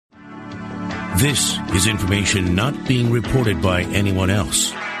This is information not being reported by anyone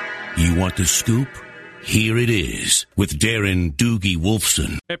else. You want the scoop? Here it is with Darren Doogie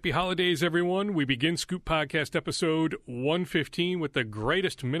Wolfson. Happy holidays, everyone. We begin Scoop Podcast episode 115 with the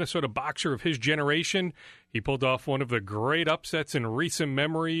greatest Minnesota boxer of his generation. He pulled off one of the great upsets in recent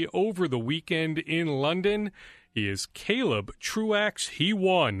memory over the weekend in London. He is Caleb Truax. He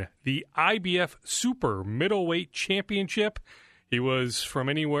won the IBF Super Middleweight Championship. He was from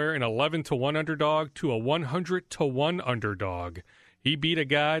anywhere an 11-1 underdog to a 100-1 underdog. He beat a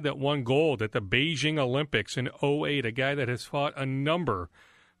guy that won gold at the Beijing Olympics in 2008, a guy that has fought a number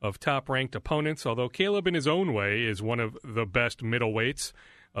of top-ranked opponents, although Caleb in his own way is one of the best middleweights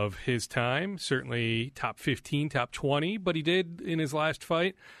of his time, certainly top 15, top 20, but he did, in his last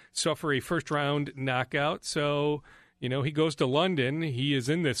fight, suffer a first-round knockout, so he goes to London. He is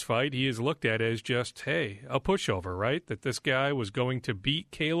in this fight. He is looked at as just, hey, a pushover, right? That this guy was going to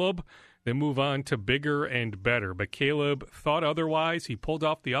beat Caleb, then move on to bigger and better. But Caleb thought otherwise. He pulled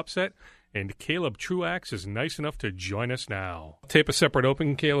off the upset, and Caleb Truax is nice enough to join us now. Tape a separate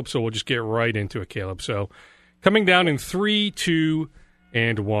open, Caleb, so we'll just get right into it, Caleb. So coming down in 3, 2,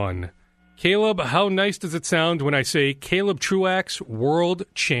 and 1. Caleb, how nice does it sound when I say Caleb Truax, world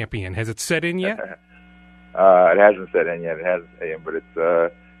champion? Has it set in yet? It hasn't set in yet. It hasn't set in, but it's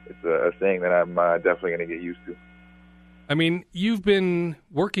a thing that I'm definitely going to get used to. I mean, you've been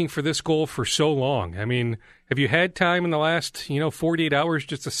working for this goal for so long. I mean, have you had time in the last, 48 hours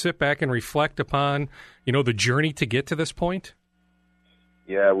just to sit back and reflect upon, the journey to get to this point?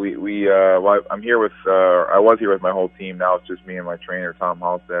 Yeah, I'm here with, I was here with my whole team. Now it's just me and my trainer, Tom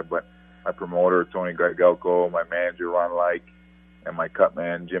Halstead, but my promoter, Tony Gregelko, my manager, Ron Like, and my cut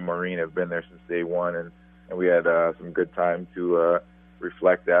man, Jim Marine, have been there since day one, and we had some good time to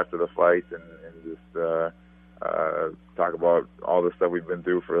reflect after the fight and just talk about all the stuff we've been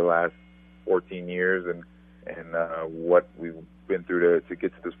through for the last 14 years and what we've been through to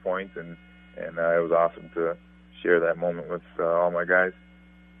get to this point. And it was awesome to share that moment with all my guys.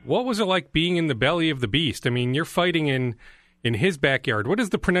 What was it like being in the belly of the beast? I mean, you're fighting in his backyard. What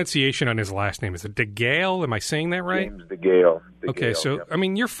is the pronunciation on his last name? Is it DeGale? Am I saying that right? James DeGale. Okay, so, yep. I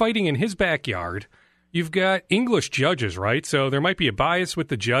mean, you're fighting in his backyard. You've got English judges, right? So there might be a bias with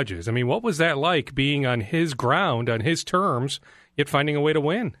the judges. I mean, what was that like being on his ground, on his terms, yet finding a way to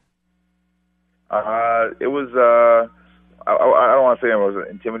win? It was. I don't want to say I was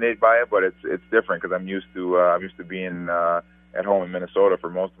intimidated by it, but it's different because I'm used to being at home in Minnesota for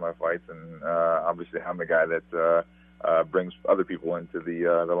most of my fights, and obviously I'm the guy that brings other people into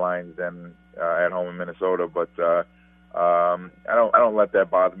the lines than at home in Minnesota. But I don't let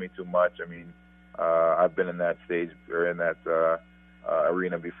that bother me too much. I mean. I've been in that stage or in that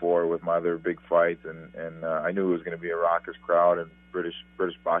arena before with my other big fights, and I knew it was going to be a raucous crowd and British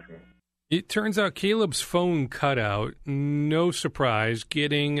boxing. It turns out Caleb's phone cut out. No surprise,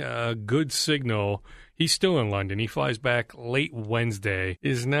 getting a good signal. He's still in London. He flies back late Wednesday.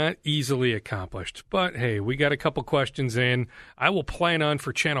 Is not easily accomplished. But, hey, we got a couple questions in. I will plan on,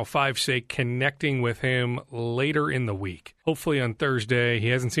 for Channel 5's sake, connecting with him later in the week. Hopefully on Thursday. He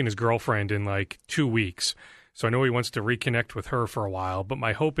hasn't seen his girlfriend in, 2 weeks. So I know he wants to reconnect with her for a while. But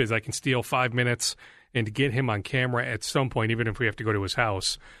my hope is I can steal 5 minutes and get him on camera at some point, even if we have to go to his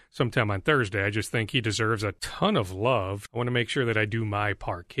house sometime on Thursday. I just think he deserves a ton of love. I want to make sure that I do my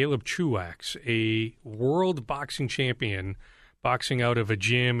part. Caleb Truax, a world boxing champion, boxing out of a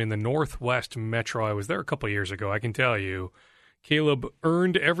gym in the Northwest Metro. I was there a couple years ago. I can tell you, Caleb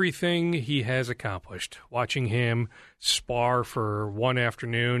earned everything he has accomplished. Watching him spar for one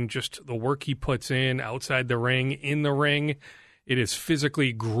afternoon, just the work he puts in outside the ring, in the ring, it is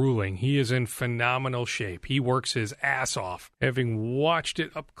physically grueling. He is in phenomenal shape. He works his ass off. Having watched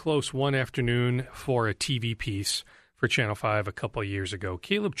it up close one afternoon for a TV piece for Channel 5 a couple of years ago,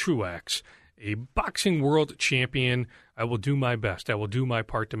 Caleb Truax, a boxing world champion. I will do my best. I will do my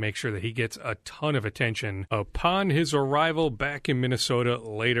part to make sure that he gets a ton of attention upon his arrival back in Minnesota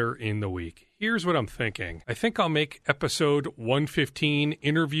later in the week. Here's what I'm thinking. I think I'll make episode 115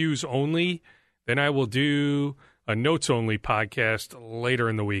 interviews only. Then I will do a notes-only podcast later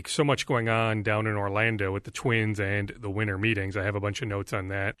in the week. So much going on down in Orlando with the Twins and the winter meetings. I have a bunch of notes on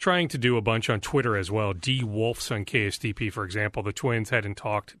that. Trying to do a bunch on Twitter as well. D. Wolfs on KSTP, for example. The Twins hadn't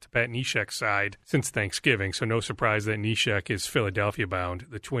talked to Pat Neshek's side since Thanksgiving, so no surprise that Neshek is Philadelphia-bound.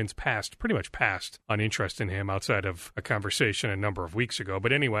 The Twins pretty much passed on interest in him outside of a conversation a number of weeks ago.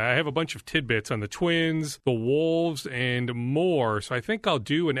 But anyway, I have a bunch of tidbits on the Twins, the Wolves, and more. So I think I'll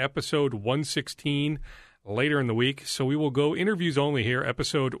do an episode 116 later in the week. So we will go interviews only here,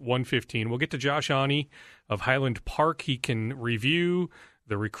 episode 115. We'll get to Josh Aune of Highland Park. He can review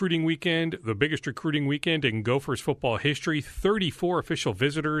the recruiting weekend, the biggest recruiting weekend in Gophers football history. 34 official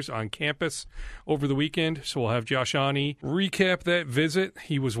visitors on campus over the weekend. So we'll have Josh Aune recap that visit.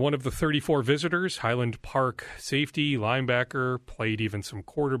 He was one of the 34 visitors. Highland Park safety, linebacker, played even some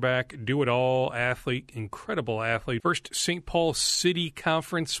quarterback, do-it-all athlete, incredible athlete. First St. Paul City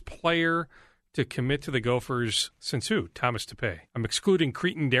Conference player to commit to the Gophers since who? Thomas Tepe. I'm excluding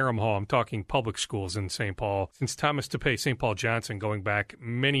Cretan-Durham Hall. I'm talking public schools in St. Paul. Since Thomas Tepe, St. Paul Johnson, going back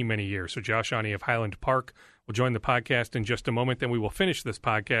many, many years. So Josh Aune of Highland Park will join the podcast in just a moment. Then we will finish this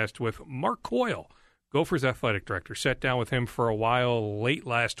podcast with Mark Coyle, Gophers athletic director. Sat down with him for a while late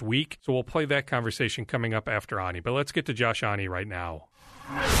last week. So we'll play that conversation coming up after Aune. But let's get to Josh Aune right now.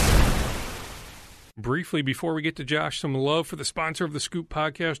 Briefly, before we get to Josh, some love for the sponsor of the Scoop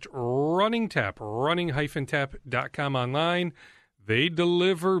podcast, Running Tap, running-tap.com online. They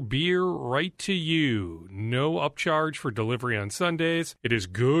deliver beer right to you. No upcharge for delivery on Sundays. It is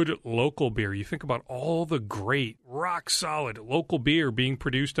good local beer. You think about all the great, rock-solid local beer being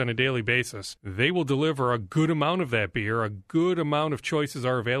produced on a daily basis. They will deliver a good amount of that beer. A good amount of choices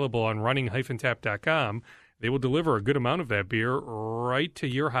are available on running-tap.com. They will deliver a good amount of that beer right to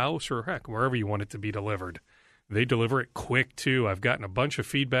your house or, heck, wherever you want it to be delivered. They deliver it quick, too. I've gotten a bunch of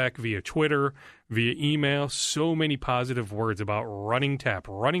feedback via Twitter, via email, so many positive words about Running Tap,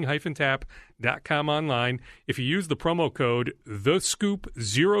 running-tap.com online. If you use the promo code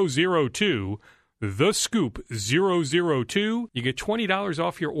TheScoop002, TheScoop002, you get $20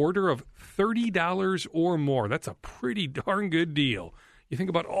 off your order of $30 or more. That's a pretty darn good deal. You think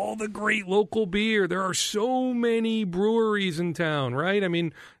about all the great local beer. There are so many breweries in town, right? I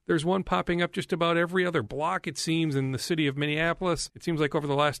mean, there's one popping up just about every other block, it seems, in the city of Minneapolis. It seems like over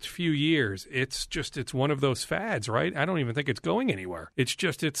the last few years, it's one of those fads, right? I don't even think it's going anywhere. It's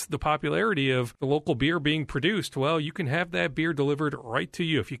the popularity of the local beer being produced. Well, you can have that beer delivered right to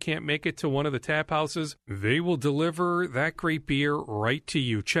you. If you can't make it to one of the tap houses, they will deliver that great beer right to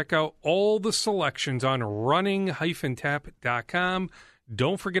you. Check out all the selections on running-tap.com.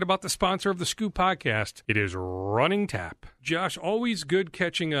 Don't forget about the sponsor of the Scoop podcast. It is Running Tap. Josh, always good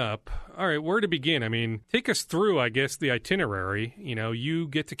catching up. All right, where to begin? I mean, take us through, I guess, the itinerary. You know, you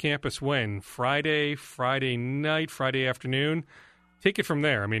get to campus when? Friday night, Friday afternoon? Take it from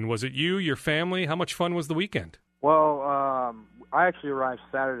there. I mean, was it you, your family? How much fun was the weekend? Well, I actually arrived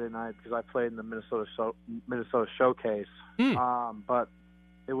Saturday night because I played in the Minnesota Showcase. But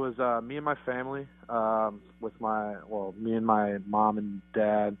it was me and my family, me and my mom and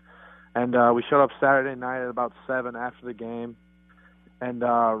dad, and we showed up Saturday night at about 7 after the game, and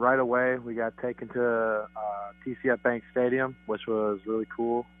right away we got taken to TCF Bank Stadium, which was really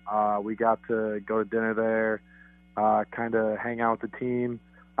cool. We got to go to dinner there, kind of hang out with the team.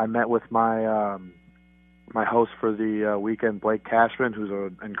 I met with my my host for the weekend, Blake Cashman, who's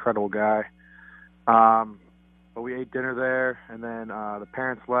an incredible guy. But we ate dinner there, and then the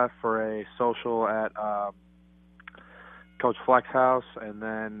parents left for a social at Coach Fleck's house, and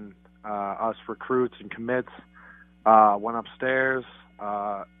then us recruits and commits went upstairs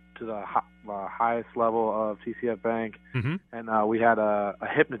to the highest level of TCF Bank, and we had a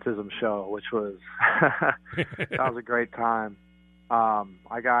hypnotism show, which was that was a great time.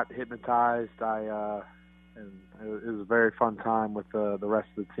 I got hypnotized. And it was a very fun time with the rest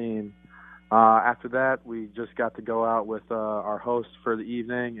of the team. After that, we just got to go out with our host for the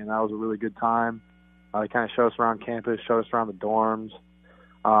evening, and that was a really good time. They kind of showed us around campus, showed us around the dorms,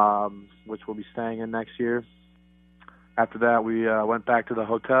 which we'll be staying in next year. After that, we went back to the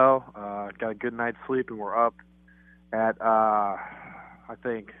hotel, got a good night's sleep, and we're up at, I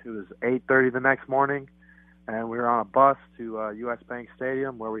think it was 8:30 the next morning, and we were on a bus to U.S. Bank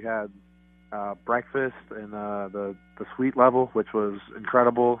Stadium where we had breakfast in the suite level, which was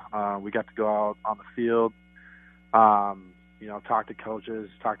incredible. We got to go out on the field, talk to coaches,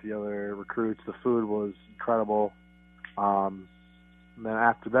 talk to the other recruits. The food was incredible. And then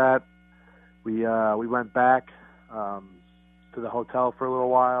after that, we went back to the hotel for a little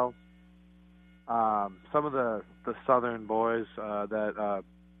while. Some of the Southern boys that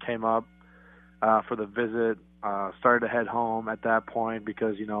came up for the visit started to head home at that point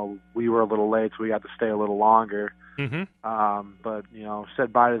because, we were a little late, so we got to stay a little longer. But,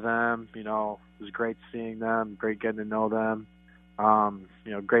 said bye to them. It was great seeing them, great getting to know them,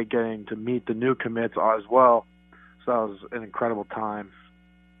 great getting to meet the new commits as well. So that was an incredible time.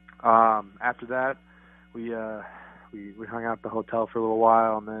 After that, we hung out at the hotel for a little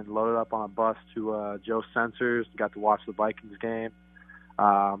while and then loaded up on a bus to Joe Sensors, got to watch the Vikings game.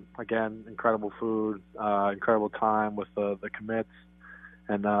 Again, incredible food, incredible time with the commits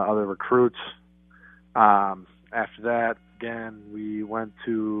and other recruits. After that, again, we went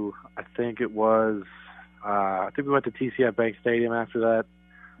to, I think we went to TCF Bank Stadium after that,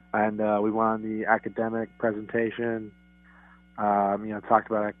 and we went on the academic presentation, talked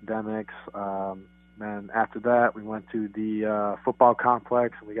about academics. And after that, we went to the football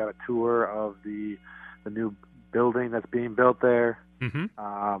complex, and we got a tour of the new building that's being built there,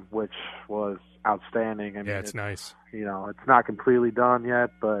 which was outstanding. I mean, it's nice. It's not completely done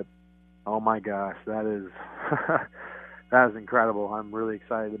yet, but oh my gosh, that is that is incredible. I'm really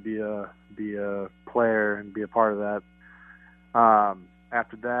excited to be a player and be a part of that.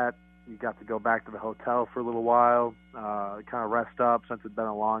 After that, we got to go back to the hotel for a little while, kind of rest up since it'd been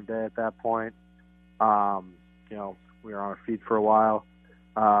a long day at that point. We were on our feet for a while.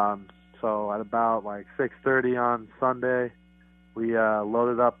 So at about like 6:30 on Sunday, we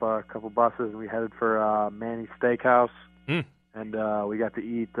loaded up a couple buses and we headed for Manny's Steakhouse. And we got to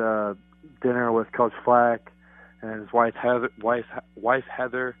eat dinner with Coach Flack and his wife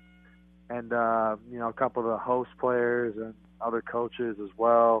Heather, and a couple of the host players and other coaches as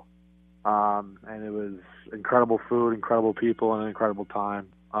well. And it was incredible food, incredible people, and an incredible time.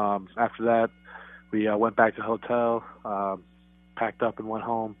 After that, we went back to the hotel, packed up, and went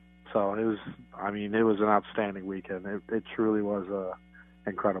home. So it was an outstanding weekend. It truly was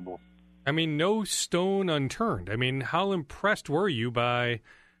incredible. I mean, no stone unturned. I mean, how impressed were you by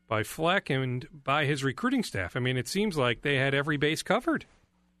Fleck and by his recruiting staff? I mean, it seems like they had every base covered.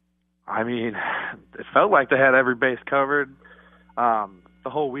 I mean, it felt like they had every base covered. The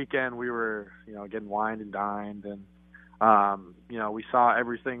whole weekend we were, getting wined and dined, and we saw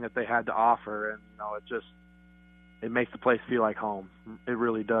everything that they had to offer, and it makes the place feel like home. It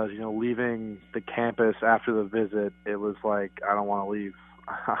really does. Leaving the campus after the visit, it was like, I don't want to leave.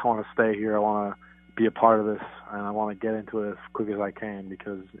 I want to stay here. I want to be a part of this, and I want to get into it as quick as I can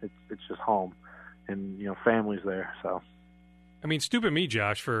because it's just home, and family's there. So, I mean, stupid me,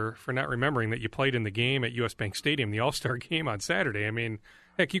 Josh, for not remembering that you played in the game at U.S. Bank Stadium, the All-Star game on Saturday. I mean,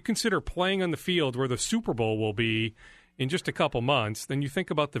 heck, you consider playing on the field where the Super Bowl will be in just a couple months. Then you think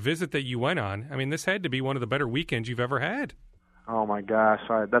about the visit that you went on. I mean, this had to be one of the better weekends you've ever had. Oh my gosh,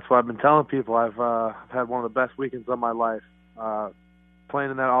 that's what I've been telling people. I've had one of the best weekends of my life.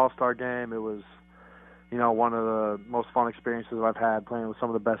 Playing in that All-Star game, it was, one of the most fun experiences I've had, playing with some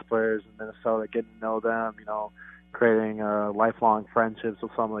of the best players in Minnesota, getting to know them, creating lifelong friendships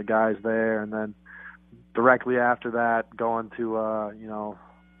with some of the guys there. And then directly after that, going to,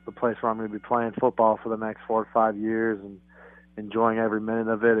 the place where I'm going to be playing football for the next 4 or 5 years and enjoying every minute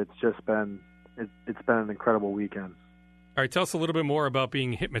of it. It's just been, it's been an incredible weekend. All right, tell us a little bit more about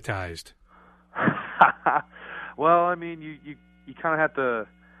being hypnotized. Well, I mean, you kind of have to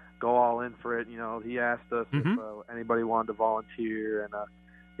go all in for it. He asked us if anybody wanted to volunteer, and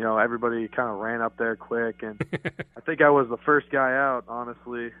everybody kind of ran up there quick, and I think I was the first guy out,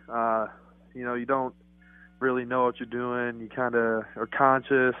 honestly. You don't really know what you're doing. You kind of are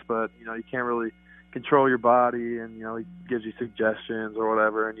conscious, but you can't really control your body, and he gives you suggestions or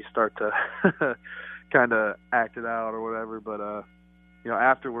whatever, and you start to kind of act it out or whatever. But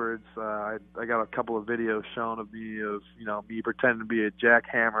afterwards, I got a couple of videos shown of me me pretending to be a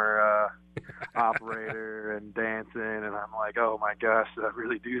jackhammer operator and dancing, and I'm like, oh my gosh, did I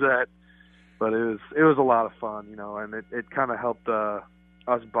really do that? But it was a lot of fun, and it kind of helped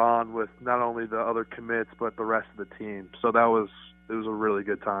us bond with not only the other commits but the rest of the team. So it was a really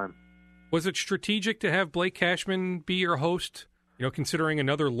good time. Was it strategic to have Blake Cashman be your host? Considering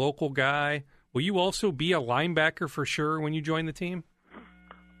another local guy, will you also be a linebacker for sure when you join the team?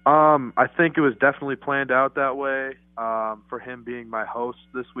 I think it was definitely planned out that way, for him being my host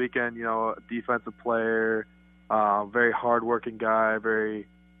this weekend. A defensive player, very hardworking guy, very,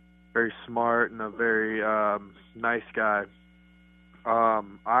 very smart, and a very nice guy.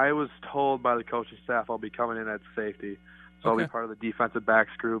 I was told by the coaching staff I'll be coming in at safety, so I'll be part of the defensive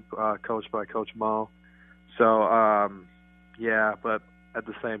backs group, coached by Coach Mo. So, but at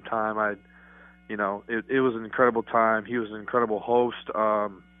the same time, it was an incredible time. He was an incredible host.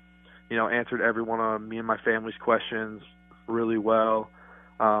 Answered every one of me and my family's questions really well.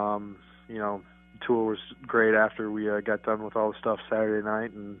 The tour was great after we got done with all the stuff Saturday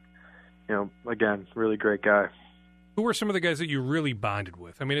night, and again, really great guy. Who were some of the guys that you really bonded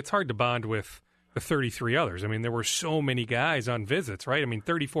with? I mean, it's hard to bond with the 33 others. I mean, there were so many guys on visits, right? I mean,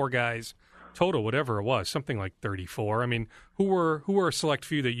 34 guys total, whatever it was, something like 34. I mean, who were a select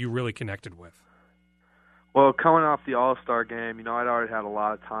few that you really connected with? Well, coming off the All-Star game, I'd already had a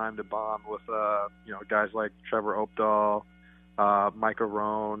lot of time to bond with, guys like Trevor Opdahl, Micah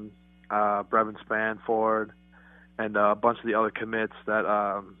Rohn, Brevin Spanford, and a bunch of the other commits that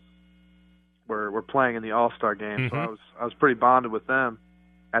were playing in the All-Star game, so I was pretty bonded with them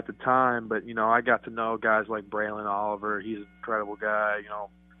at the time. But I got to know guys like Braylon Oliver. He's an incredible guy.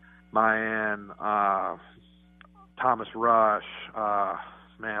 Mayan, Thomas Rush, Alex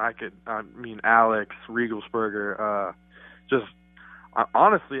Riegelsberger.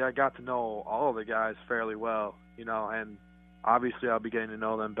 Honestly, I got to know all of the guys fairly well, and obviously I'll be getting to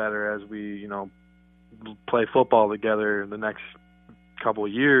know them better as we, play football together in the next couple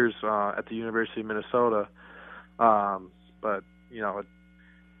of years at the University of Minnesota. But you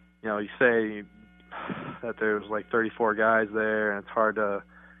say that there's like 34 guys there, and it's hard to,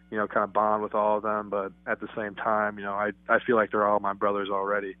 kind of bond with all of them. But at the same time, I feel like they're all my brothers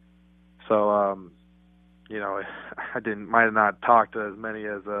already. So, might have not talked to as many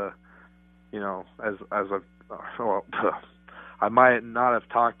as, I might not have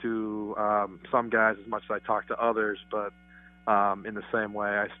talked to some guys as much as I talked to others, but in the same way,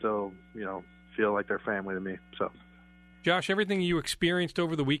 I still, feel like they're family to me. So, Josh, everything you experienced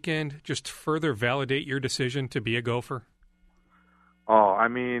over the weekend just further validate your decision to be a Gopher? Oh,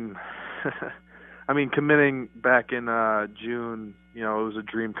 committing back in June, it was a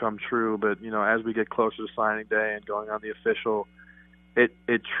dream come true. But as we get closer to signing day and going on the official, it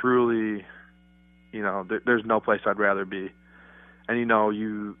truly, there's no place I'd rather be. And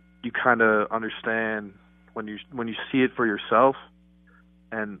you kind of understand when you see it for yourself,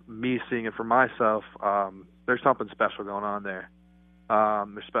 and me seeing it for myself. There's something special going on there.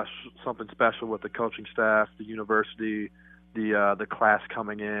 There's something special with the coaching staff, the university, the class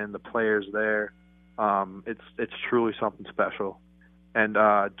coming in, the players there. It's truly something special, and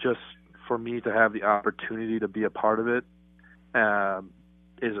just for me to have the opportunity to be a part of it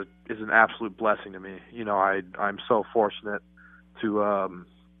is an absolute blessing to me. I'm so fortunate to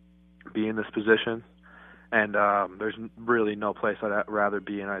be in this position, and there's really no place I'd rather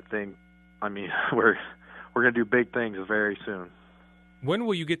be. And I think, we're going to do big things very soon. When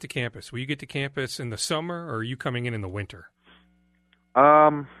will you get to campus? Will you get to campus in the summer, or are you coming in the winter?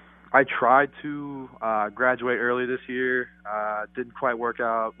 I tried to graduate early this year. Didn't quite work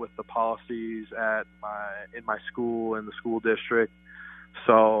out with the policies in my school and the school district.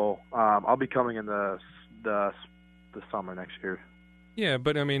 So I'll be coming in the summer next year. Yeah,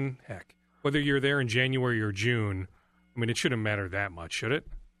 but heck, whether you're there in January or June, it shouldn't matter that much, should it?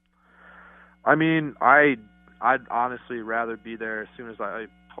 I'd honestly rather be there as soon as I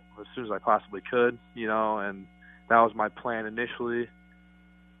possibly could, and that was my plan initially.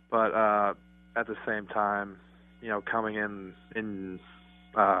 But at the same time, coming in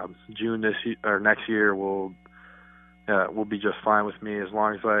June next year will be just fine with me as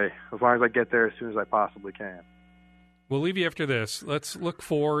long as I get there as soon as I possibly can. We'll leave you after this. Let's look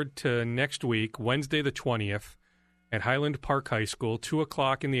forward to next week, Wednesday the 20th, at Highland Park High School,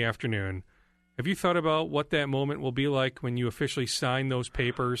 2:00 in the afternoon. Have you thought about what that moment will be like when you officially sign those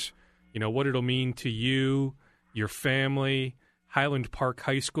papers? What it'll mean to you, your family, Highland Park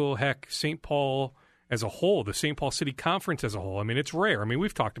High School, heck, St. Paul as a whole, the St. Paul City Conference as a whole. It's rare.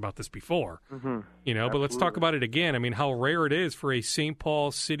 We've talked about this before, but let's talk about it again. How rare it is for a St.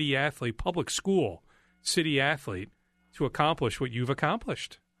 Paul City athlete, public school city athlete, to accomplish what you've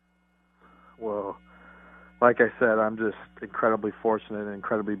accomplished. Well, like I said, I'm just incredibly fortunate and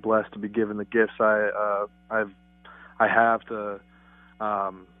incredibly blessed to be given the gifts I have to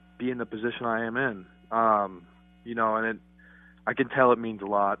be in the position I am in. And I can tell it means a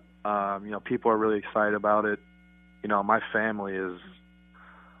lot. People are really excited about it. My family is,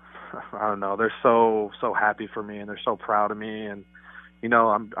 I don't know, they're so happy for me, and they're so proud of me. And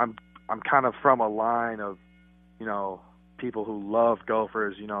I'm kind of from a line of people who love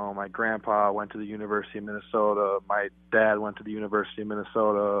Gophers. My grandpa went to the University of Minnesota. My dad went to the University of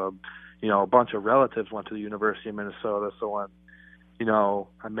Minnesota. A bunch of relatives went to the University of Minnesota. So when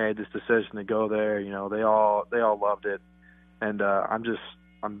I made this decision to go there, they all loved it. And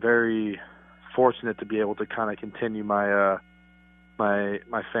I'm very fortunate to be able to kind of continue my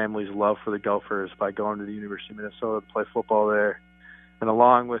family's love for the Gophers by going to the University of Minnesota to play football there. And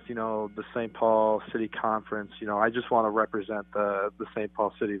along with, the St. Paul City Conference, I just want to represent the St.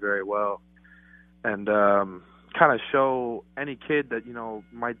 Paul City very well. And kind of show any kid that,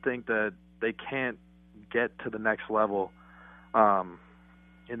 might think that they can't get to the next level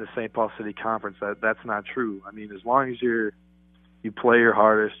in the St. Paul City Conference, that's not true. As long as you play your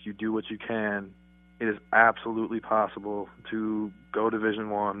hardest, you do what you can, it is absolutely possible to go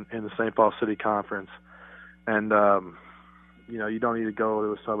Division I in the St. Paul City Conference. And, you don't need to go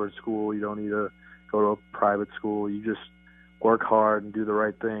to a suburb school. You don't need to go to a private school. You just work hard and do the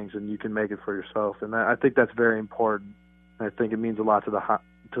right things, and you can make it for yourself. And I think that's very important. I think it means a lot to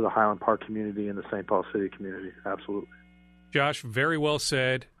to the Highland Park community and the St. Paul City community. Absolutely. Josh, very well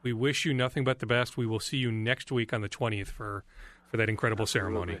said. We wish you nothing but the best. We will see you next week on the 20th for that incredible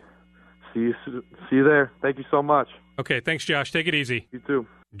ceremony. See you there. Thank you so much. Okay, thanks, Josh. Take it easy. You too.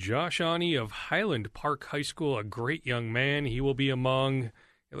 Josh Aune of Highland Park High School, a great young man. He will be among,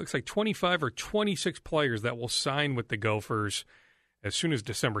 it looks like 25 or 26 players that will sign with the Gophers as soon as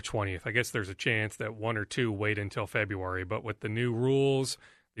December 20th. I guess there's a chance that one or two wait until February, but with the new rules,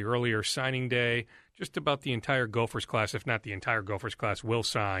 the earlier signing day, just about the entire Gophers class, if not the entire Gophers class, will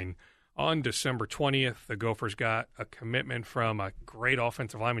sign on December 20th. The Gophers got a commitment from a great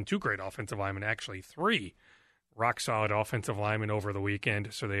offensive lineman, two great offensive linemen, actually three rock-solid offensive linemen over the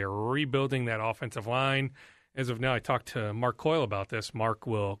weekend. So they are rebuilding that offensive line. As of now, I talked to Mark Coyle about this. Mark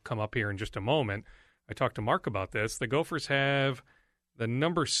will come up here in just a moment. I talked to Mark about this. The Gophers have the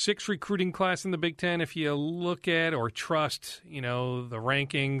number 6 recruiting class in the Big Ten. If you look at or trust, the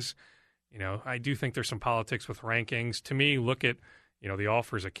rankings, I do think there's some politics with rankings. To me, look at, the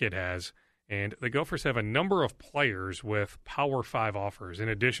offers a kid has. And the Gophers have a number of players with Power 5 offers in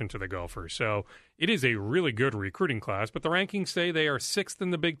addition to the Gophers. So it is a really good recruiting class, but the rankings say they are 6th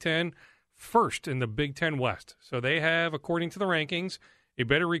in the Big Ten, 1st in the Big Ten West. So they have, according to the rankings, a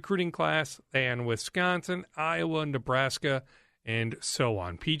better recruiting class than Wisconsin, Iowa, Nebraska, and so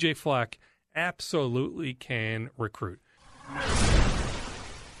on. PJ Fleck absolutely can recruit.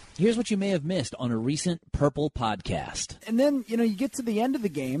 Here's what you may have missed on a recent Purple podcast. And then, you get to the end of the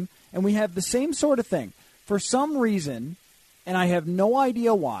game, and we have the same sort of thing. For some reason, and I have no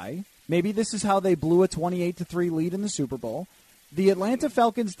idea why, maybe this is how they blew a 28-3 lead in the Super Bowl, the Atlanta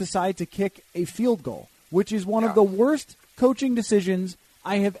Falcons decide to kick a field goal, which is one of the worst coaching decisions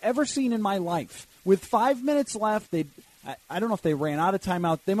I have ever seen in my life. With 5 minutes left, I don't know if they ran out of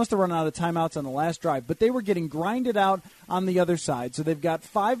timeout. They must have run out of timeouts on the last drive, but they were getting grinded out on the other side. So they've got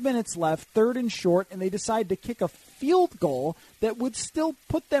 5 minutes left, 3rd and short, and they decide to kick a field goal that would still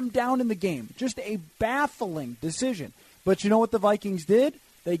put them down in the game. Just a baffling decision. But you know what the Vikings did?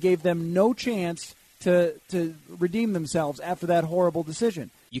 They gave them no chance to redeem themselves after that horrible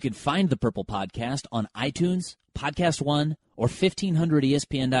decision. You can find the Purple Podcast on iTunes, Podcast One, or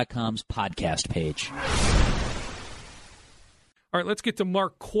 1500ESPN.com's podcast page. All right, let's get to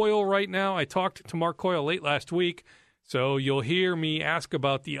Mark Coyle right now. I talked to Mark Coyle late last week, so you'll hear me ask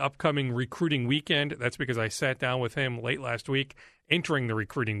about the upcoming recruiting weekend. That's because I sat down with him late last week entering the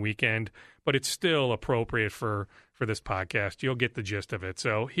recruiting weekend, but it's still appropriate for this podcast. You'll get the gist of it.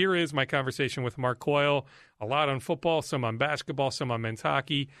 So here is my conversation with Mark Coyle. A lot on football, some on basketball, some on men's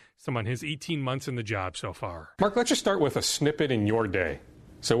hockey, some on his 18 months in the job so far. Mark, let's just start with a snippet in your day.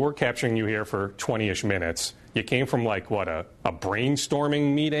 So we're capturing you here for 20-ish minutes. You came from a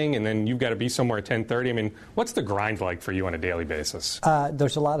brainstorming meeting, and then you've got to be somewhere at 10:30. I mean, what's the grind like for you on a daily basis?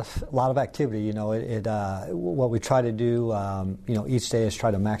 There's a lot of activity. What we try to do, each day is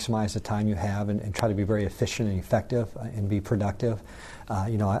try to maximize the time you have and try to be very efficient and effective and be productive.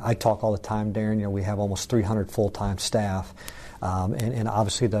 I talk all the time, Darren. We have almost 300 full-time staff. And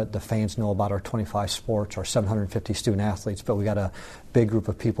obviously the fans know about our 25 sports, our 750 student athletes, but we got a big group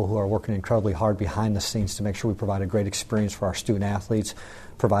of people who are working incredibly hard behind the scenes to make sure we provide a great experience for our student athletes,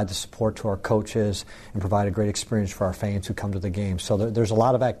 provide the support to our coaches, and provide a great experience for our fans who come to the game. So there's a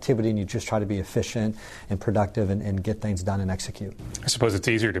lot of activity, and you just try to be efficient and productive and get things done and execute. I suppose it's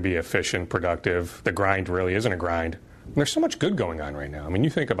easier to be efficient, productive. The grind really isn't a grind. And there's so much good going on right now. I mean, you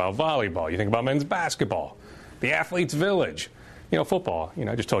think about volleyball, you think about men's basketball, the Athletes Village. Football,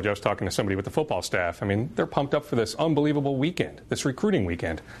 I just told you I was talking to somebody with the football staff. I mean, they're pumped up for this unbelievable weekend, this recruiting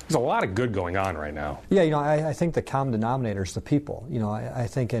weekend. There's a lot of good going on right now. Yeah, I think the common denominator is the people. I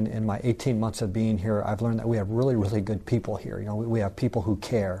think in my 18 months of being here, I've learned that we have really, really good people here. We have people who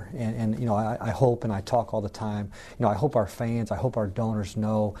care. And I hope, and I talk all the time, I hope our fans, I hope our donors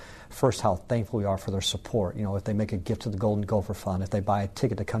know first how thankful we are for their support. If they make a gift to the Golden Gopher Fund, if they buy a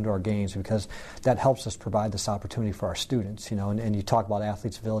ticket to come to our games, because that helps us provide this opportunity for our students. And you talk about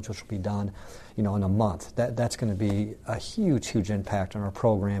Athletes Village, which will be done, in a month. That's going to be a huge, huge impact on our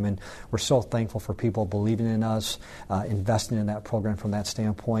program, and we're so thankful for people believing in us, investing in that program from that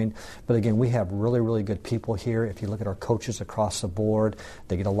standpoint. But again, we have really, really good people here. If you look at our coaches across the board,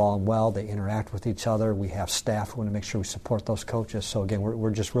 they get along well, they interact with each other. We have staff who want to make sure we support those coaches. So again, we're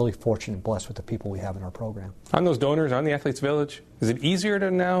just really fortunate and blessed with the people we have in our program. On those donors, on the Athletes Village, is it easier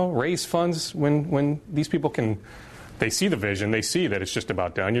to now raise funds when these people can they see the vision. They see that it's just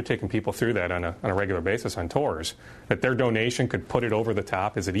about done. You're taking people through that on a regular basis on tours. That their donation could put it over the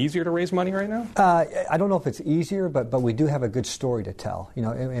top. Is it easier to raise money right now? I don't know if it's easier, but we do have a good story to tell,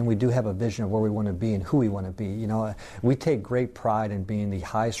 and we do have a vision of where we want to be and who we want to be. We take great pride in being the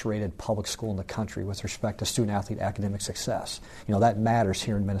highest-rated public school in the country with respect to student-athlete academic success. That matters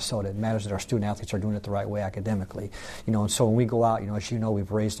here in Minnesota. It matters that our student-athletes are doing it the right way academically. And so when we go out, as you know,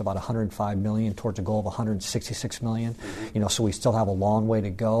 we've raised about $105 million towards a goal of $166 million. So we still have a long way to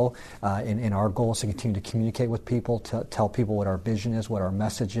go, and our goal is to continue to communicate with people, to tell people what our vision is, what our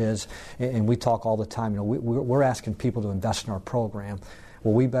message is, and we talk all the time. We're asking people to invest in our program.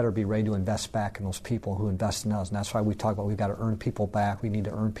 Well, we better be ready to invest back in those people who invest in us, and that's why we talk about we've got to earn people back. We need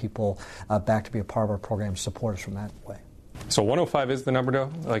to earn people back to be a part of our program and support us from that way. So 105 is the number,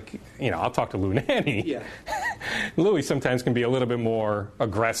 though? I'll talk to Lou Nanny. Yeah. Louis sometimes can be a little bit more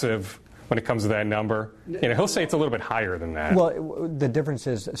aggressive when it comes to that number. He'll say it's a little bit higher than that. Well, the difference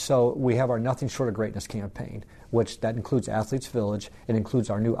is, so we have our Nothing Short of Greatness campaign, which that includes Athletes Village. It includes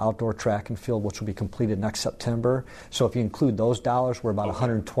our new outdoor track and field, which will be completed next September. So if you include those dollars, we're about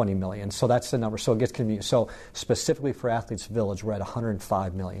 $120 million. So that's the number. So it gets convenient. So specifically for Athletes Village, we're at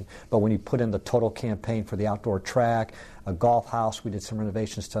 $105 million. But when you put in the total campaign for the outdoor track, a golf house, we did some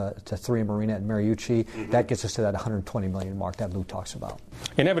renovations to 3 Marina at Mariucci. That gets us to that $120 million mark that Lou talks about.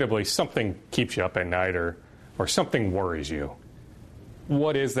 Inevitably, something keeps you up at night or something worries you.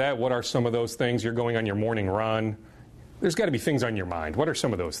 What is that? What are some of those things? You're going on your morning run. There's got to be things on your mind. What are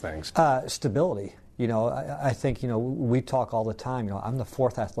some of those things? Stability. I think, we talk all the time. I'm the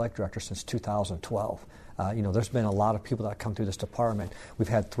 4th athletic director since 2012. There's been a lot of people that come through this department. We've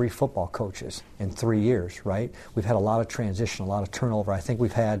had 3 football coaches in 3 years, right? We've had a lot of transition, a lot of turnover. I think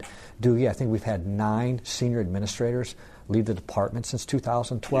we've had 9 senior administrators leave the department since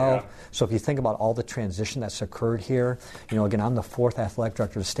 2012. Yeah. So if you think about all the transition that's occurred here, again, I'm the 4th athletic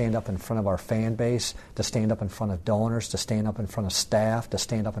director to stand up in front of our fan base, to stand up in front of donors, to stand up in front of staff, to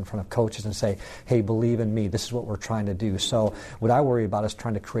stand up in front of coaches and say, hey, believe in me, this is what we're trying to do. So what I worry about is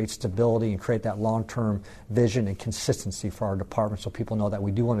trying to create stability and create that long-term vision and consistency for our department so people know that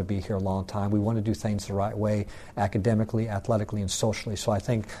we do want to be here a long time. We want to do things the right way, academically, athletically, and socially. So I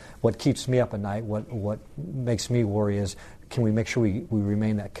think what keeps me up at night, what makes me worry is, can we make sure we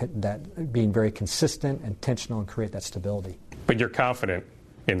remain that being very consistent, intentional, and create that stability? But you're confident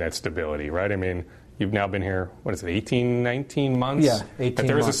in that stability, right? I mean, you've now been here, 18, 19 months? Yeah, 18 months. But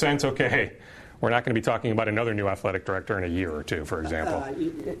there is a sense, okay, we're not going to be talking about another new athletic director in a year or two, for example.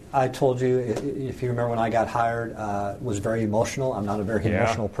 I told you, if you remember when I got hired, was very emotional. I'm not a very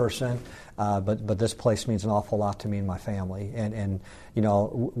emotional person. But this place means an awful lot to me and my family. And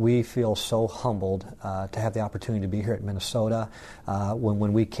we feel so humbled to have the opportunity to be here at Minnesota.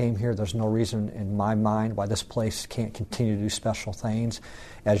 When we came here, there's no reason in my mind why this place can't continue to do special things.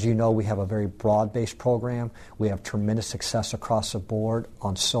 As you know, we have a very broad-based program. We have tremendous success across the board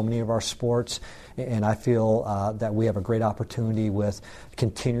on so many of our sports. And I feel that we have a great opportunity with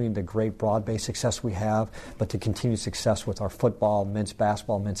continuing the great broad-based success we have, but to continue success with our football, men's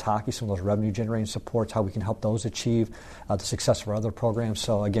basketball, men's hockey, some of those revenue-generating supports, how we can help those achieve the success of our other programs.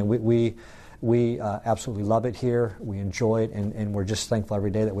 So, again, we absolutely love it here. We enjoy it, and we're just thankful every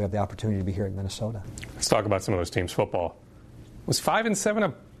day that we have the opportunity to be here at Minnesota. Let's talk about some of those teams' football. Was 5-7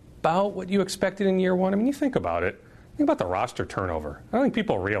 about what you expected in year one? I mean, you think about it. Think about the roster turnover. I don't think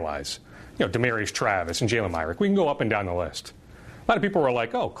people realize. Demarius Travis and Jalen Myrick. We can go up and down the list. A lot of people were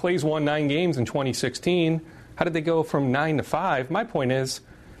like, oh, Clay's won 9 games in 2016. How did they go from 9 to 5? My point is,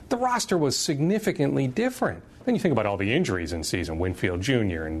 the roster was significantly different. Then you think about all the injuries in season. Winfield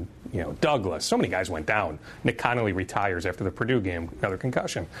Jr. and Douglas. So many guys went down. Nick Connolly retires after the Purdue game, another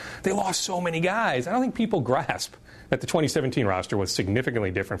concussion. They lost so many guys. I don't think people grasp that the 2017 roster was significantly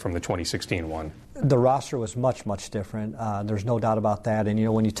different from the 2016 one. The roster was much, much different. There's no doubt about that.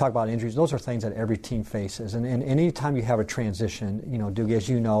 And, when you talk about injuries, those are things that every team faces. And any time you have a transition, Doogie, as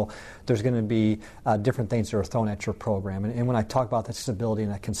you know, there's going to be different things that are thrown at your program. And when I talk about that stability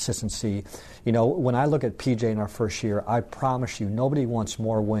and that consistency, when I look at PJ in our first year, I promise you, nobody wants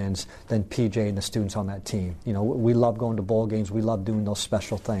more wins than PJ and the students on that team. We love going to bowl games. We love doing those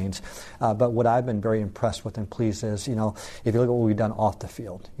special things. But what I've been very impressed with and pleased is, if you look at what we've done off the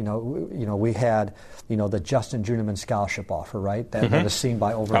field, we had, the Justin Juneman scholarship offer, right? That is seen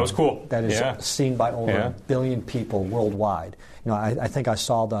by over. That was cool. That is seen by over 1 billion people worldwide. I think I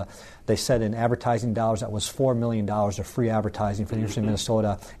saw they said in advertising dollars that was $4 million of free advertising for the University of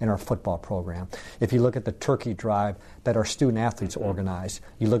Minnesota in our football program. If you look at the turkey drive that our student athletes organized,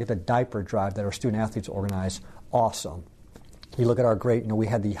 you look at the diaper drive that our student athletes organized, awesome. You look at our grade, we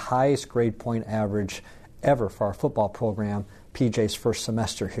had the highest grade point average ever for our football program, PJ's first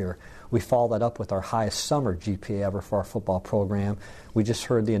semester here. We follow that up with our highest summer GPA ever for our football program. We just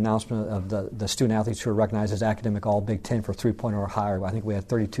heard the announcement of the student athletes who are recognized as academic all Big Ten for 3.0 or higher. I think we had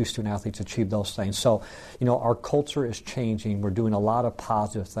 32 student athletes achieve those things. So, our culture is changing. We're doing a lot of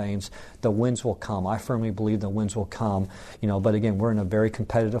positive things. The wins will come. I firmly believe the wins will come. But again, we're in a very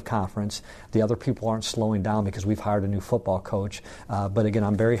competitive conference. The other people aren't slowing down because we've hired a new football coach. But again,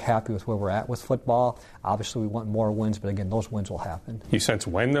 I'm very happy with where we're at with football. Obviously, we want more wins, but again, those wins will happen. You sense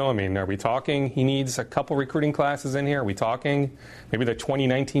when, though? I mean, are we talking he needs a couple recruiting classes in here? Are we talking maybe the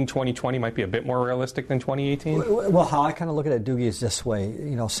 2019-2020 might be a bit more realistic than 2018? Well, how I kind of look at it, Doogie, is this way.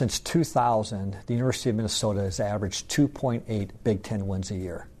 Since 2000, the University of Minnesota has averaged 2.8 Big Ten wins a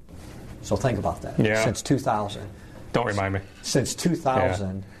year. So think about that. Yeah. Since 2000. Don't remind me. Since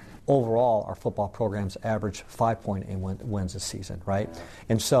 2000, overall, our football programs average 5.8 wins a season, right?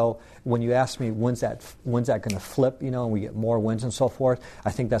 And so when you ask me when's that going to flip, and we get more wins and so forth,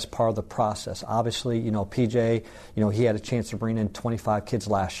 I think that's part of the process. Obviously, PJ, he had a chance to bring in 25 kids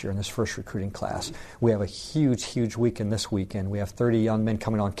last year in his first recruiting class. We have a huge weekend this weekend. We have 30 young men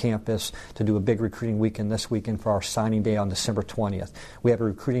coming on campus to do a big recruiting weekend this weekend for our signing day on December 20th. We have a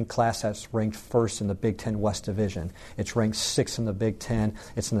recruiting class that's ranked first in the Big Ten West Division. It's ranked 6th in the Big Ten.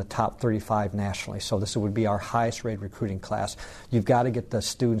 It's in the top 35 nationally. So this would be our highest rated recruiting class. You've got to get the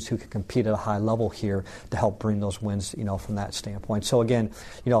students who can compete at a high level here to help bring those wins, from that standpoint. So again,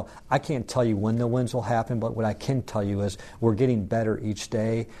 I can't tell you when the wins will happen, but what I can tell you is we're getting better each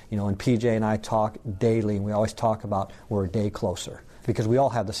day. And PJ and I talk daily, and we always talk about we're a day closer, because we all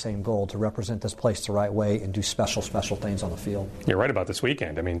have the same goal to represent this place the right way and do special things on the field. You're right about this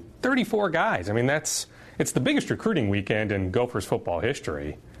weekend. I mean, 34 guys. I mean, it's the biggest recruiting weekend in Gophers football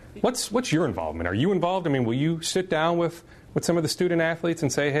history. What's your involvement? Are you involved? I mean, will you sit down with some of the student athletes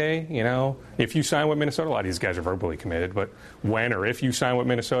and say, hey, if you sign with Minnesota, a lot of these guys are verbally committed, but when or if you sign with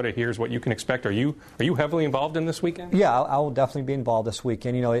Minnesota, here's what you can expect. Are you heavily involved in this weekend? Yeah, I will definitely be involved this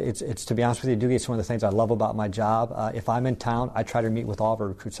weekend. It's to be honest with you, Doogie, it's one of the things I love about my job. If I'm in town, I try to meet with all of our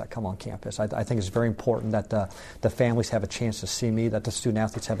recruits that come on campus. I think it's very important that the families have a chance to see me, that the student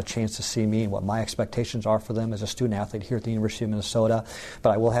athletes have a chance to see me and what my expectations are for them as a student athlete here at the University of Minnesota.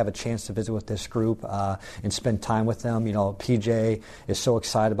 But I will have a chance to visit with this group and spend time with them. PJ is so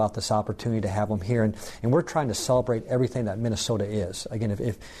excited about this opportunity to have them here, and we're trying to celebrate everything that Minnesota is. Again,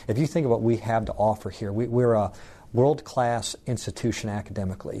 if you think of what we have to offer here, we're a world-class institution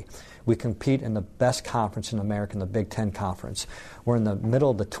academically. We compete in the best conference in America, in the Big Ten Conference. We're in the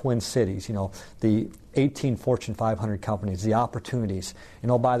middle of the Twin Cities, the 18 Fortune 500 companies, the opportunities. And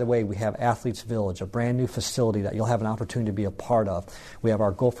oh, by the way, we have Athletes Village, a brand new facility that you'll have an opportunity to be a part of. We have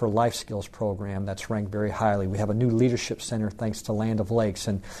our Gopher Life Skills program that's ranked very highly. We have a new leadership center thanks to Land of Lakes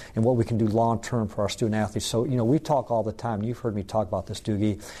and what we can do long term for our student athletes. So, we talk all the time. You've heard me talk about this,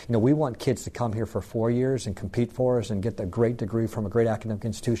 Doogie. We want kids to come here for 4 years and compete for us and get a great degree from a great academic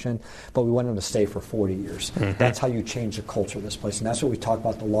institution, but we want them to stay for 40 years. Mm-hmm. That's how you change the culture of this place, and that's what we talk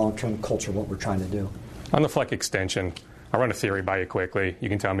about, the long-term culture of what we're trying to do. On the Fleck extension, I'll run a theory by you quickly. You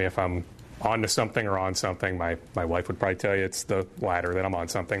can tell me if I'm on to something or on something. My wife would probably tell you it's the latter, that I'm on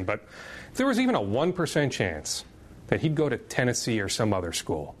something. But if there was even a 1% chance that he'd go to Tennessee or some other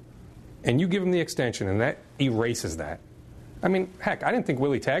school, and you give him the extension and that erases that. I mean, heck, I didn't think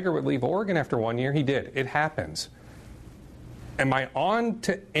Willie Taggart would leave Oregon after 1 year. He did. It happens. Am I on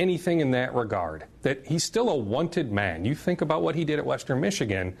to anything in that regard? That he's still a wanted man. You think about what he did at Western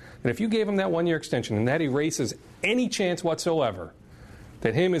Michigan, and if you gave him that 1 year extension and that erases any chance whatsoever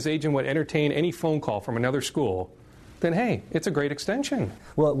that him, his agent, would entertain any phone call from another school, then hey, it's a great extension.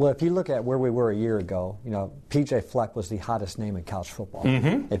 Well, if you look at where we were a year ago, PJ Fleck was the hottest name in college football.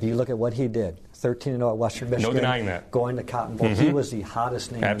 Mm-hmm. If you look at what he did, 13-0 at Western Michigan, no denying that, going to Cotton Bowl, he was the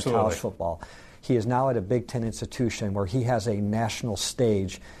hottest name in college football. He is now at a Big Ten institution where he has a national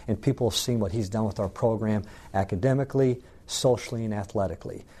stage, and people have seen what he's done with our program academically, socially, and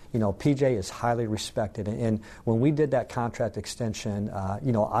athletically. PJ is highly respected, and when we did that contract extension,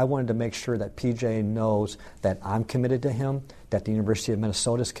 I wanted to make sure that PJ knows that I'm committed to him, that the University of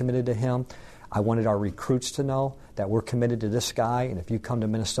Minnesota is committed to him. I wanted our recruits to know that we're committed to this guy, and if you come to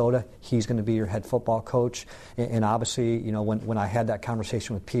Minnesota, he's going to be your head football coach. And obviously, when I had that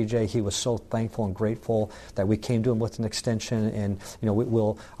conversation with PJ, he was so thankful and grateful that we came to him with an extension, and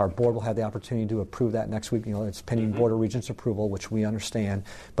our board will have the opportunity to approve that next week. It's pending Board of Regents approval, which we understand.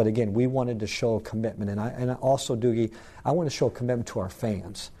 But again, we wanted to show a commitment, and also, Doogie, I want to show a commitment to our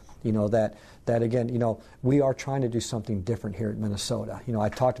fans. That again, we are trying to do something different here at Minnesota. I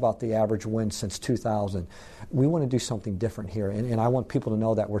talked about the average win since 2000. We want to do something different here, and I want people to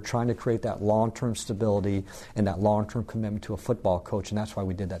know that we're trying to create that long-term stability and that long-term commitment to a football coach, and that's why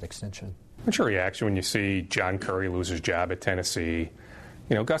we did that extension. What's your reaction when you see John Currie lose his job at Tennessee?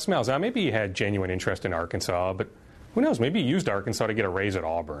 Gus Malzahn, maybe he had genuine interest in Arkansas, but who knows, maybe he used Arkansas to get a raise at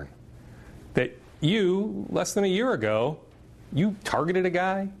Auburn. That you, less than a year ago, you targeted a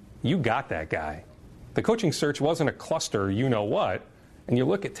guy, you got that guy. The coaching search wasn't a cluster, you-know-what, and you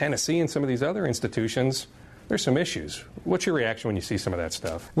look at Tennessee and some of these other institutions, there's some issues. What's your reaction when you see some of that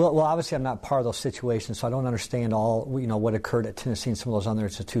stuff? Well, obviously I'm not part of those situations, so I don't understand all what occurred at Tennessee and some of those other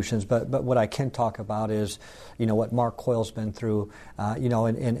institutions. But what I can talk about is, what Mark Coyle's been through.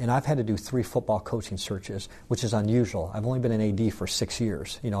 And I've had to do 3 football coaching searches, which is unusual. I've only been an AD for 6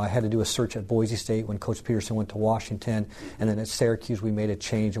 years. I had to do a search at Boise State when Coach Peterson went to Washington, and then at Syracuse we made a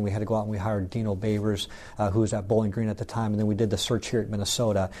change and we had to go out and we hired Dino Babers, who was at Bowling Green at the time, and then we did the search here at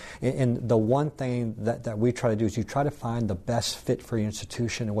Minnesota. And the one thing that we try to do is you try to find the best fit for your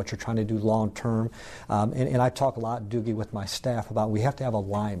institution and what you're trying to do long term. And I talk a lot, Doogie, with my staff about we have to have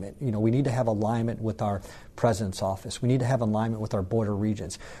alignment. We need to have alignment with our president's office. We need to have alignment with our board of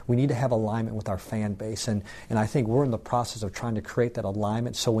regents. We need to have alignment with our fan base. And I think we're in the process of trying to create that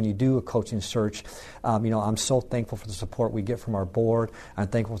alignment. So when you do a coaching search, I'm so thankful for the support we get from our board. I'm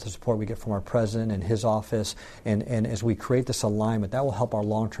thankful for the support we get from our president and his office. And as we create this alignment, that will help our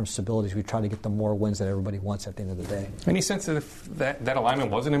long-term stability as we try to get the more wins that everybody wants at the end of the day. Any sense that alignment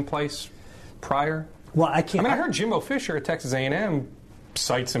wasn't in place prior? Well, I can't. I heard Jimbo Fisher at Texas A&M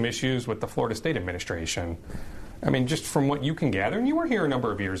cite some issues with the Florida State administration. Just from what you can gather, and you were here a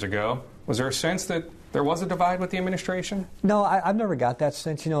number of years ago, was there a sense that there was a divide with the administration? No, I've never got that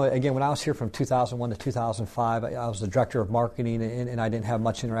sense. Again, when I was here from 2001 to 2005, I was the director of marketing, and I didn't have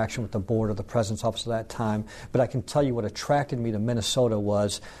much interaction with the board or the president's office at that time. But I can tell you what attracted me to Minnesota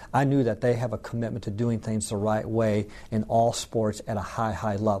was I knew that they have a commitment to doing things the right way in all sports at a high,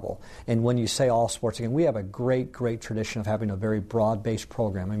 high level. And when you say all sports, again, we have a great, great tradition of having a very broad-based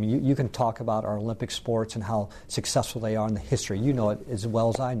program. You can talk about our Olympic sports and how successful they are in the history. You know it as well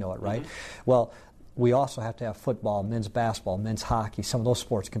as I know it, right? Mm-hmm. Well, we also have to have football, men's basketball, men's hockey. Some of those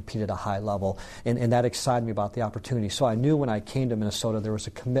sports compete at a high level, and that excited me about the opportunity. So I knew when I came to Minnesota there was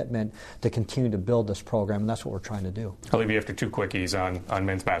a commitment to continue to build this program, and that's what we're trying to do. I'll leave you after 2 quickies on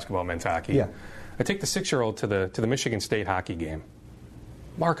men's basketball, men's hockey. Yeah. I take the 6-year-old to the Michigan State hockey game.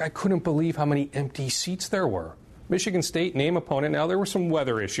 Mark, I couldn't believe how many empty seats there were. Michigan State, name opponent. Now, there were some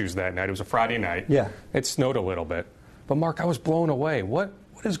weather issues that night. It was a Friday night. Yeah. It snowed a little bit. But, Mark, I was blown away. What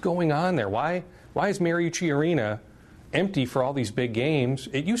is going on there? Why is Mariucci Arena empty for all these big games?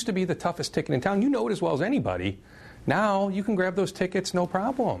 It used to be the toughest ticket in town. You know it as well as anybody. Now you can grab those tickets, no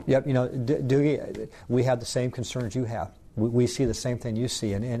problem. Yep, Doogie, we have the same concerns you have. We see the same thing you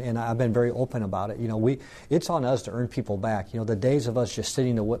see, and I've been very open about it. It's on us to earn people back. The days of us just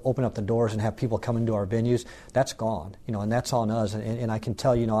sitting to open up the doors and have people come into our venues, that's gone. And that's on us. And I can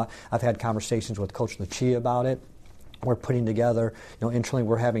tell I've had conversations with Coach Lucia about it. We're putting together, internally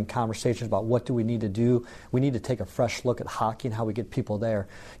we're having conversations about what do we need to do. We need to take a fresh look at hockey and how we get people there.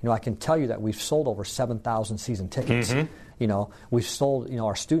 I can tell you that we've sold over 7,000 season tickets. Mm-hmm. We've sold,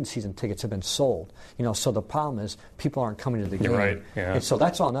 our student season tickets have been sold. So the problem is people aren't coming to the game. You're right, yeah. And so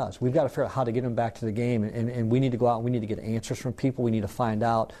that's on us. We've got to figure out how to get them back to the game, and we need to go out and we need to get answers from people. We need to find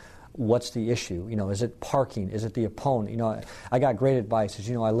out what's the issue. Is it parking? Is it the opponent? I got great advice. As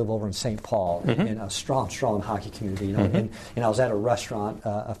you know, I live over in St. Paul mm-hmm. in a strong hockey community. Mm-hmm. and I was at a restaurant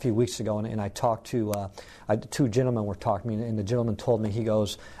a few weeks ago, and I talked to 2 gentlemen were talking to me, and the gentleman told me,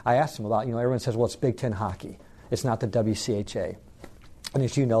 I asked him about, everyone says, well, it's Big Ten hockey. It's not the WCHA. And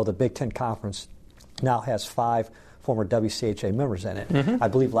as you know, the Big Ten Conference now has 5 former WCHA members in it. Mm-hmm. I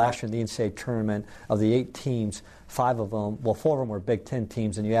believe last year in the NCAA tournament, of the 8 teams, 4 of them were Big Ten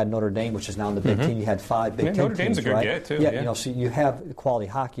teams, and you had Notre Dame, which is now in the Big mm-hmm. Ten. You had 5 Big Ten Notre Dame's teams, a good right? get, too. Yeah, so you have quality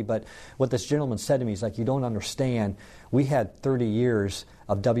hockey, but what this gentleman said to me is you don't understand. We had 30 years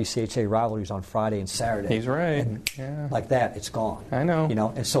of WCHA rivalries on Friday and Saturday. He's right. And like that, it's gone. I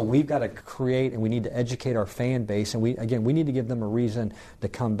know. And so we've got to create, and we need to educate our fan base, and we need to give them a reason to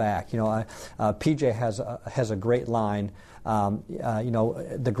come back. PJ has a great line.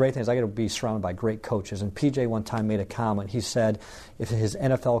 The great thing is I got to be surrounded by great coaches. And PJ one time made a comment. He said, if his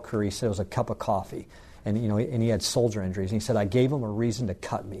NFL career, he said it was a cup of coffee, and he had shoulder injuries. And he said, I gave him a reason to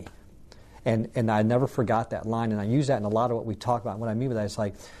cut me. And I never forgot that line, and I use that in a lot of what we talk about. What I mean by that is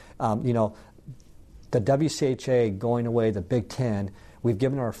the WCHA going away, the Big Ten. we've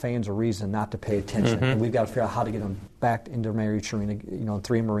given our fans a reason not to pay attention. And we've got to figure out how to get them back into Marriott Arena, in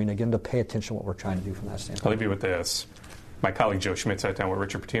 3M Arena, get them to pay attention to what we're trying to do from that standpoint. I'll leave you with this. My colleague Joe Schmidt sat down with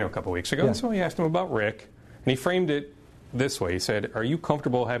Richard Pitino a couple weeks ago, and so he asked him about Rick, and he framed it this way. He said, are you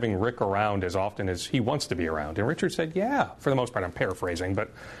comfortable having Rick around as often as he wants to be around? And Richard said, yeah, for the most part. I'm paraphrasing, but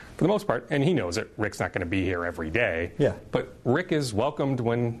for the most part, and he knows that Rick's not going to be here every day. Yeah. But Rick is welcomed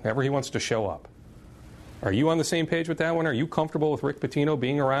whenever he wants to show up. Are you on the same page with that one? Are you comfortable with Rick Pitino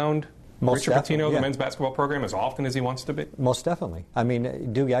being around Richard Pitino, the men's basketball program, as often as he wants to be? Most definitely. I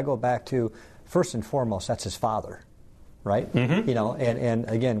mean, Doogie, I go back to, first and foremost, that's his father. Right? And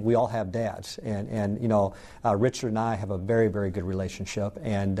again, we all have dads. And Richard and I have a very, very good relationship.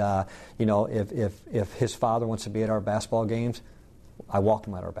 And, if his father wants to be at our basketball games, I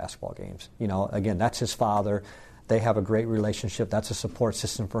welcome him at our basketball games. Again, that's his father. They have a great relationship. That's a support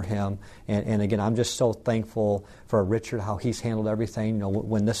system for him. And again, I'm just so thankful for Richard, how he's handled everything.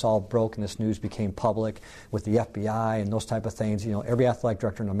 When this all broke and this news became public with the FBI and those type of things, every athletic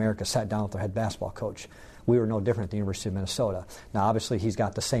director in America sat down with their head basketball coach. We were no different at the University of Minnesota. Now, obviously, he's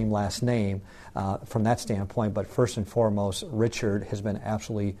got the same last name from that standpoint, but first and foremost, Richard has been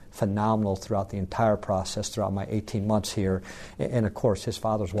absolutely phenomenal throughout the entire process, throughout my 18 months here. And of course, his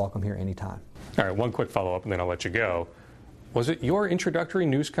father's welcome here anytime. All right, one quick follow-up, and then I'll let you go. Was it your introductory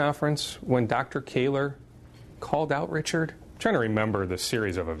news conference when Dr. Coyle called out Richard? I'm trying to remember the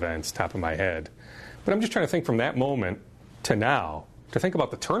series of events, top of my head. But I'm just trying to think from that moment to now, to think about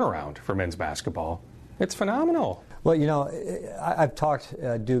the turnaround for men's basketball. It's phenomenal. Well, I've talked,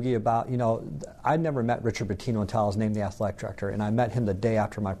 Doogie, about, I never met Richard Pitino until I was named the athletic director, and I met him the day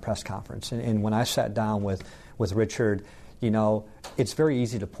after my press conference. And when I sat down with Richard, it's very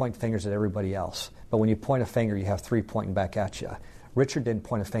easy to point fingers at everybody else. But when you point a finger, you have three pointing back at you. Richard didn't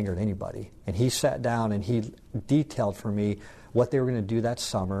point a finger at anybody. And he sat down and he detailed for me what they were going to do that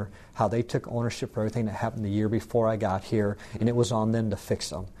summer, how they took ownership for everything that happened the year before I got here, and it was on them to fix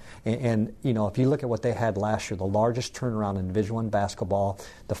them. And if you look at what they had last year, the largest turnaround in Division I basketball,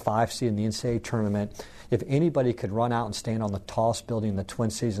 the 5 seed in the NCAA tournament, if anybody could run out and stand on the tallest building in the Twin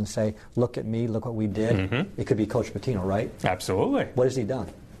Cities and say, look at me, look what we did, it could be Coach Pitino, right? Absolutely. What has he done?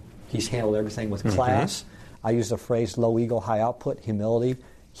 He's handled everything with class. I use the phrase low ego, high output, humility.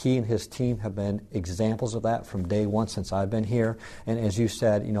 He and his team have been examples of that from day one since I've been here. And as you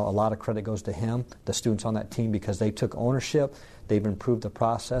said, a lot of credit goes to him, the students on that team, because they took ownership, they've improved the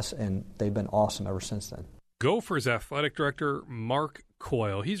process, and they've been awesome ever since then. Gophers Athletic Director Mark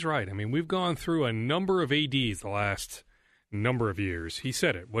Coyle. He's right. I mean, we've gone through a number of ADs the last number of years. He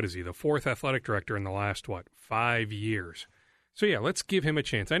said it. What is he? The fourth athletic director in the last, 5 years. So, yeah, let's give him a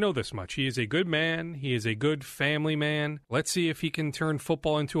chance. I know this much. He is a good man. He is a good family man. Let's see if he can turn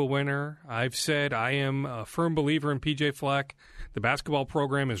football into a winner. I've said I am a firm believer in P.J. Fleck. The basketball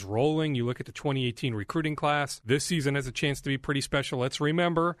program is rolling. You look at the 2018 recruiting class. This season has a chance to be pretty special. Let's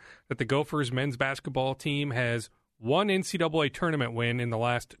remember that the Gophers men's basketball team has one NCAA tournament win in the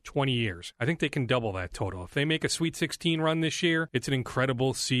last 20 years. I think they can double that total. If they make a Sweet 16 run this year, it's an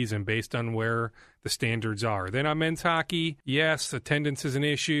incredible season based on where the standards are. Then on men's hockey, yes, attendance is an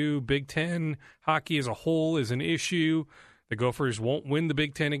issue. Big Ten hockey as a whole is an issue. The Gophers won't win the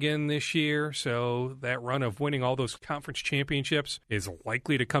Big Ten again this year, so that run of winning all those conference championships is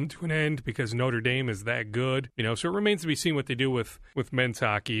likely to come to an end because Notre Dame is that good. So it remains to be seen what they do with men's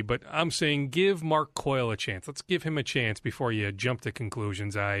hockey. But I'm saying give Mark Coyle a chance. Let's give him a chance before you jump to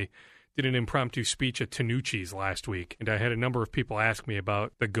conclusions. I did an impromptu speech at Tanucci's last week, and I had a number of people ask me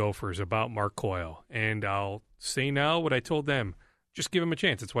about the Gophers, about Mark Coyle. And I'll say now what I told them. Just give him a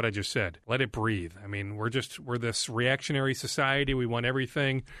chance. It's what I just said. Let it breathe. I mean, we're this reactionary society. We want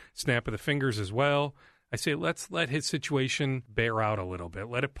everything. Snap of the fingers as well. I say let's let his situation bear out a little bit.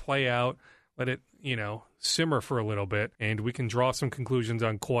 Let it play out. Let it, simmer for a little bit. And we can draw some conclusions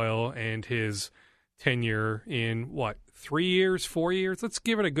on Coyle and his tenure in, 3 years, 4 years? Let's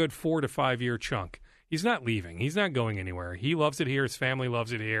give it a good 4 to 5 year chunk. He's not leaving. He's not going anywhere. He loves it here. His family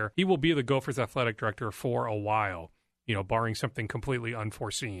loves it here. He will be the Gophers athletic director for a while. Barring something completely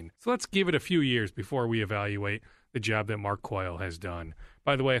unforeseen. So let's give it a few years before we evaluate the job that Mark Coyle has done.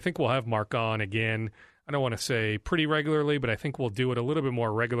 By the way, I think we'll have Mark on again. I don't want to say pretty regularly, but I think we'll do it a little bit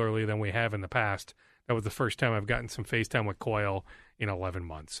more regularly than we have in the past. That was the first time I've gotten some FaceTime with Coyle in 11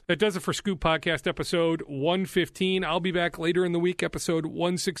 months. That does it for Scoop Podcast episode 115. I'll be back later in the week, episode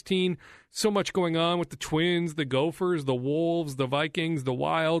 116. So much going on with the Twins, the Gophers, the Wolves, the Vikings, the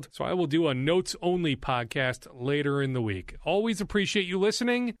Wild. So I will do a notes-only podcast later in the week. Always appreciate you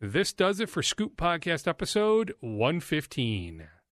listening. This does it for Scoop Podcast episode 115.